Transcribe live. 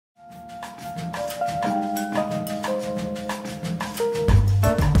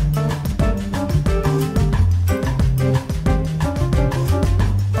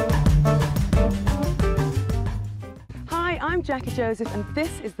Jacqui Joseph and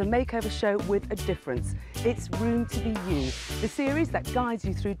this is the makeover show with a difference. It's Room to Be You, the series that guides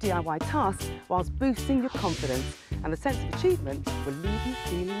you through DIY tasks whilst boosting your confidence, and the sense of achievement will leave you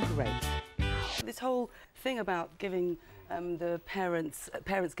feeling great. This whole thing about giving the parents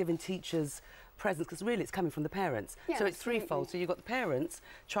giving teachers presents, because really it's coming from the parents. Yeah, so it's threefold. So you've got the parents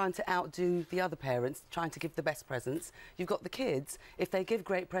trying to outdo the other parents, trying to give the best presents. You've got the kids, if they give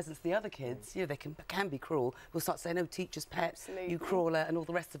great presents to the other kids, you know, they can be cruel. We'll start saying, oh, teacher's pet, you crawler, and all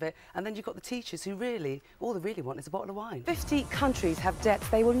the rest of it. And then you've got the teachers who really, all they really want is a bottle of wine. 50 countries have debts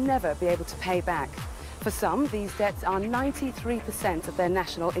they will never be able to pay back. For some, these debts are 93% of their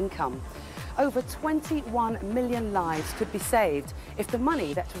national income. Over 21 million lives could be saved if the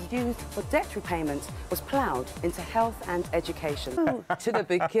money that was used for debt repayment was ploughed into health and education. To the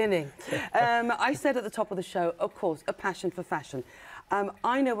beginning. I said at the top of the show, of course, a passion for fashion.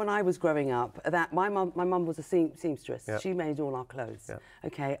 I know when I was growing up that my mum was a seamstress. Yep. She made all our clothes. Yep.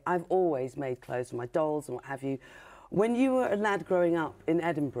 Okay, I've always made clothes for my dolls and what have you. When you were a lad growing up in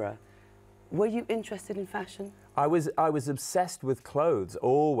Edinburgh, were you interested in fashion? I was obsessed with clothes,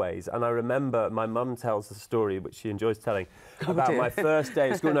 always, and I remember my mum tells a story, which she enjoys telling, about my first day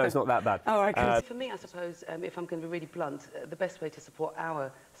at school. No, it's not that bad. Oh, okay. For me, I suppose, if I'm going to be really blunt, the best way to support our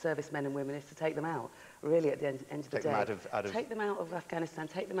servicemen and women is to take them out, really, at the end of the day. Take them out of Afghanistan,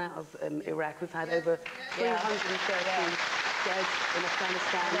 take them out of Iraq. We've had over 330 dead in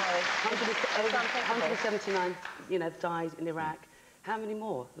Afghanistan, 179, you know, died in Iraq. How many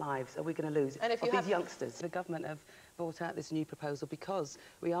more lives are we going to lose of these youngsters? The government have brought out this new proposal because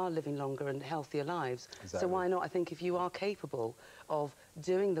we are living longer and healthier lives. Exactly. So why not? I think if you are capable of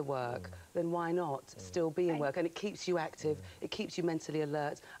doing the work, then why not still be in work? And it keeps you active, it keeps you mentally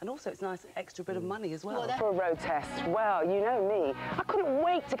alert, and also it's a nice extra bit of money as well. For a road test, well, you know me. I couldn't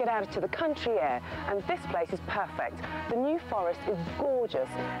wait to get out into the country air, and this place is perfect. The New Forest is gorgeous,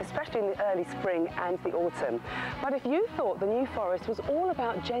 especially in the early spring and the autumn. But if you thought the New Forest was all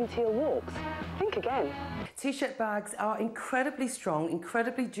about genteel walks, think again. T-shirt bags are incredibly strong,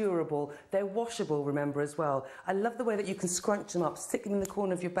 incredibly durable. They're washable, remember, as well. I love the way that you can scrunch them up, stick them in the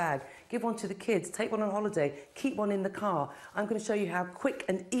corner of your bag, give one to the kids, take one on holiday, keep one in the car. I'm going to show you how quick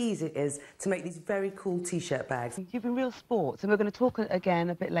and easy it is to make these very cool T-shirt bags. You've been real sports, and we're going to talk again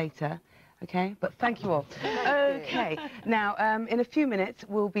a bit later. Okay, but thank you all. Okay, now, in a few minutes,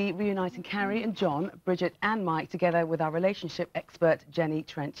 we'll be reuniting Carrie and John, Bridget and Mike together with our relationship expert, Jenny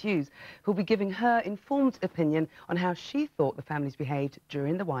Trent-Hughes, who'll be giving her informed opinion on how she thought the families behaved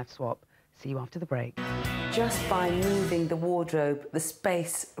during the wife swap. See you after the break. Just by moving the wardrobe, the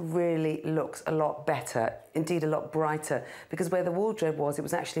space really looks a lot better, indeed a lot brighter, because where the wardrobe was, it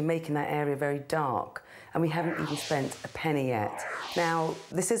was actually making that area very dark, and we haven't even spent a penny yet. Now,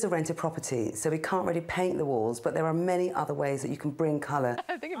 this is a rented property, so we can't really paint the walls, but there are many other ways that you can bring colour.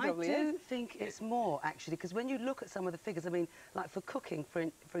 I think it probably is. I do think it's more, actually, because when you look at some of the figures, I mean, like for cooking, for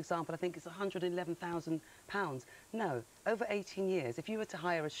example, I think it's £111,000. No, over 18 years, if you were to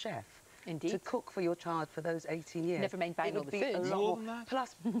hire a chef, to cook for your child for those 18 years. Never mind buying all the food. More than that?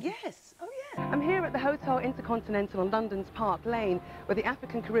 Plus, yes, oh yeah. I'm here at the Hotel Intercontinental on London's Park Lane, where the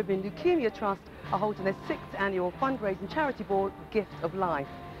African Caribbean Leukemia Trust are holding their 6th annual fundraising charity ball, Gift of Life.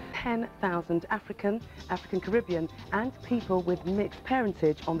 10,000 African, Caribbean and people with mixed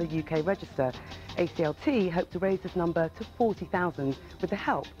parentage on the UK register. ACLT hope to raise this number to 40,000 with the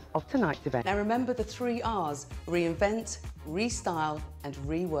help of tonight's event. Now remember the 3 R's: reinvent, restyle and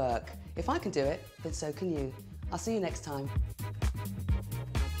rework. If I can do it, then so can you. I'll see you next time.